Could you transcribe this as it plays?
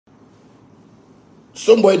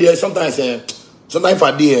Stonebwoy there sometimes if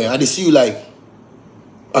I there I see you like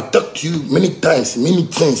I talk to you many times, many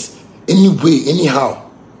things, anyway, anyhow.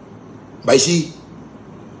 But you see,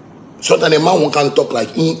 sometimes a man can talk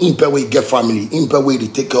like in per way get family, in per way they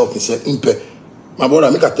take care of himself, in per. My brother,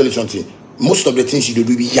 make I tell you something. Most of the things you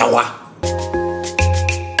do be yawa.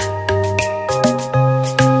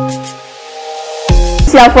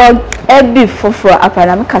 For a beef for a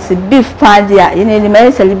paramcas beef party, you know, the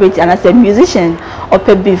many celebrity and as a musician or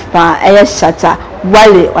a beef pan, a Shatta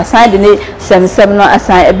Wale was signed in 77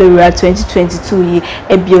 assigned everywhere 2022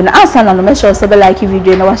 a bill. Answer on the measure of like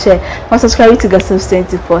video and watch it. Subscribe to Gospel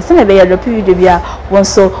 24. Send a video video one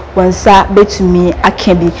so one sa bet to me I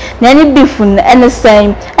can be. Nanny beef and the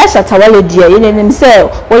same as Shatta Wale dear in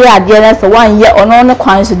himself. Oh, yeah, dear, that's 1 year on the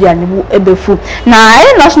coins of the animal a befu.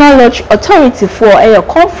 Now, National Authority for a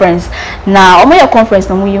conference now. On your conference,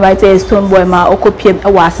 now we invite Stonebwoy ma okopiem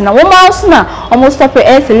was now. One mouse now almost stop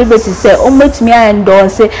a celebrity say, oh, meet me and don't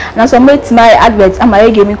say, now so meet my adverts and my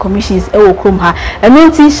gaming commissions. Oh, come her. And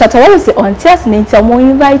then Shatta Wale say on test names and we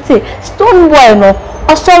invite Stonebwoy no.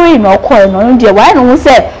 Oh, sorry, no, call no, dear. Why no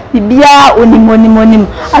say? Bibia onimonim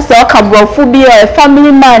asa okabrofu bi a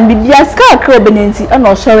family man bibia ska krabenenti and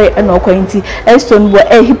no sorry and no quainty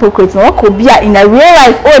Stonebwoy a hypocrite no okobia in a real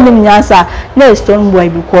life onim nyansa na Stonebwoy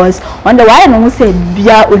because wonder why no say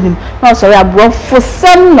bibia onim no sorry abrofu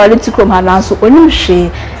sam no let krom hananso onim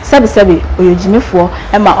hwe sabi oyojimefo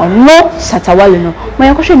e ma ono Shatta Wale no mo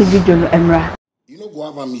yakohwe ni video no emra you know go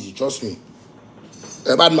have a music trust me.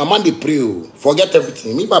 But my man they pray, forget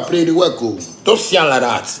everything. Me I pray the work, don't see like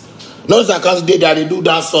that. No, I can't do that. They do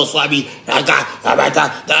that so be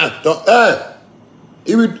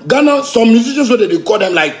if Ghana, some musicians where they call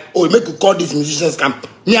them like, oh, make you call these musicians camp.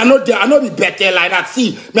 Me I know they, I know be better like that.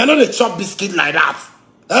 See, me I know they chop biscuit like that.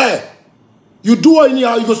 You do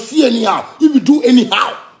anyhow, you go see anyhow. If you do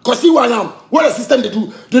anyhow, cause see what I am, what the system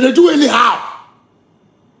they do anyhow.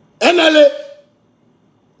 NLA.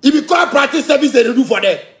 If you call practice service, they do for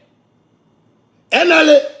them.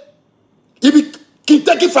 NLA, if you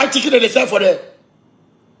Kentucky Fried Chicken, they sell for them.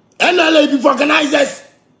 NLA, if you organizers,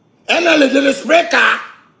 NLA, they spray car.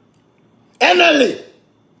 NLA,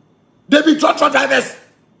 they be truck drivers.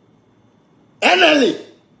 NLA.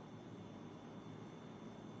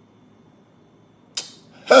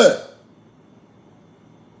 Hey,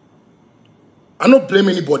 I don't blame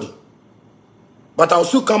anybody, but I'll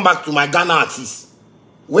still come back to my Ghana artists.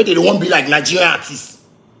 Where they won't be like Nigerian artists.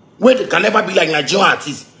 Where they can never be like Nigerian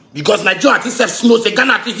artists. Because Nigerian artists have snow, say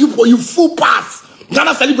Ghana artists, you full pass.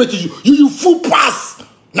 Ghana celebrities, you full pass.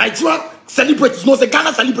 Nigerian celebrities, no say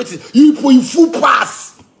Ghana celebrities, you full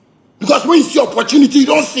pass. Because when you see opportunity, you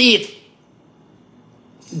don't see it.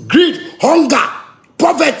 Greed, hunger,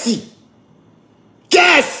 poverty.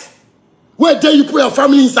 Yes. Where dare you put your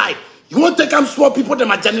family inside? You won't take them small people,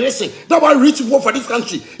 them a generation. That's why rich people for this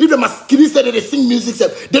country. If they must kiddy say that they sing music,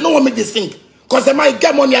 they don't want to make this sing. Because they might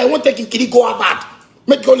get money, I won't take kiddy go out bad.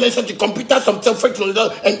 Make your lesson to computer, some self-fake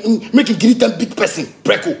and make you give them big person.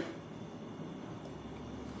 Preco.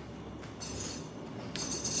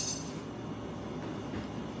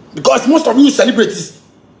 Because most of you celebrities,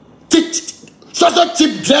 so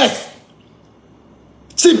cheap dress,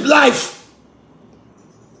 cheap life,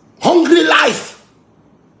 hungry life.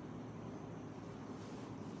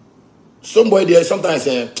 Somebody there sometimes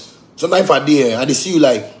if I there I see you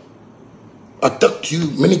like I talk to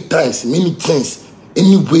you many times, many things,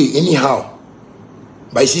 anyway, anyhow.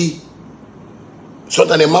 But you see,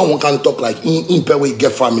 sometimes a man can talk like in per way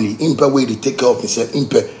get family, in per way they take care of himself, in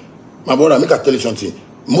per. My brother, make I tell you something.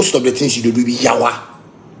 Most of the things you do be yawa.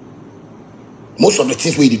 Most of the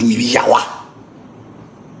things we do be yawa.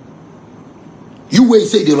 You will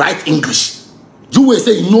say the right English. You will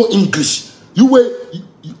say no English. You will.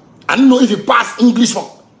 I don't know if you pass English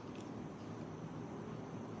for.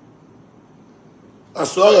 I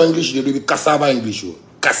saw your English, they do be cassava English.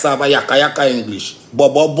 Cassava yaka English.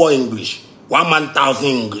 Bobo English. 1,000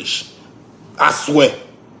 English. I swear.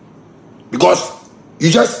 Because you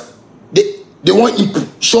just, they want to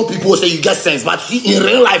show people say you get sense. But see, in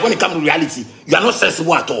real life, when it comes to reality, you are not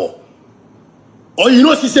sensible at all. Or you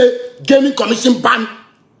know, she say, gaming commission ban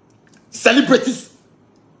celebrities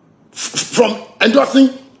from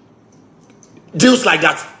endorsing deals like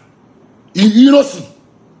that. You know see.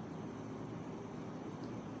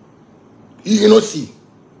 You know see.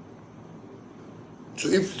 So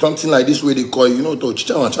if something like this way they call you know to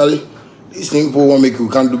Charlie, these things people want make you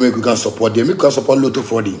can't do make you can support them. You can support lotto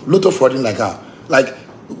frauding. Lotto frauding like how? Like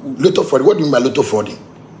lotto frauding. What do you mean by lotto frauding?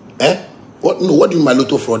 What do you mean by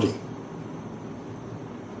lotto frauding?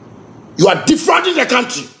 You are defrauding the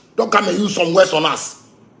country. Don't come and use some words on us.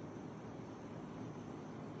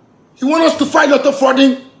 You want us to fight lotto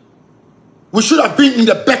frauding? We should have been in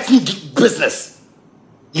the betting business.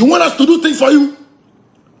 You want us to do things for you?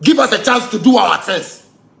 Give us a chance to do our things.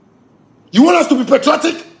 You want us to be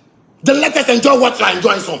patriotic? Then let us enjoy what you are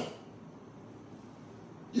enjoying some.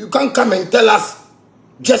 You can't come and tell us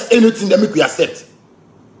just anything that make we accept.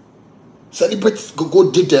 Celebrities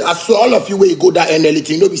go did there. I saw all of you where you go there and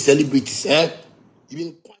anything. You don't be celebrities, eh?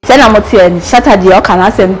 Even Send a motion, Shatta the Okan, I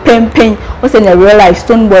said, pain, what's in a real life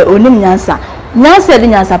Stonebwoy, or Nyansa. Nyansa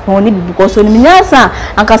didn't answer pony because when Nyansa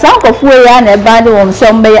and Casanco Fuya and a band on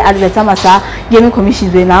some bay at the Tamasa, gaming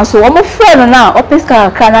commissions way now. So I'm a friend now, or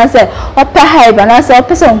Pesca can I say, or Pahab, and I say, or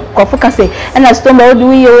Person Cofocase, and a Stonebwoy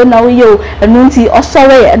do you now you, and Nunti or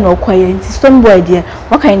Sorry and no quiet. Stonebwoy dear,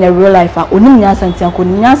 what kind of real life are Nyansa and Tianco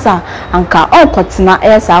Nyansa and Car all Cotina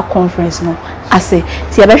airs our conference no. I say,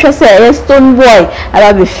 see, I say, Stonebwoy, I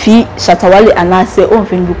have a fee, Shatta Wale, and I say, oh,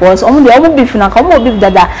 because only the other beef and I come up with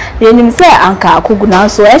that. The enemy say, Anka, Kuguna,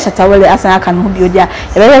 so I Shatta Wale as I can hold you there.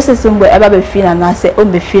 If I say, Stonebwoy, ever be fee, and I say, oh,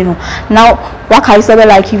 be fee. Now, what can I say,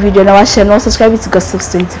 like, if you don't know, share, no subscribe to Gossip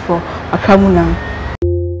 24. I come now.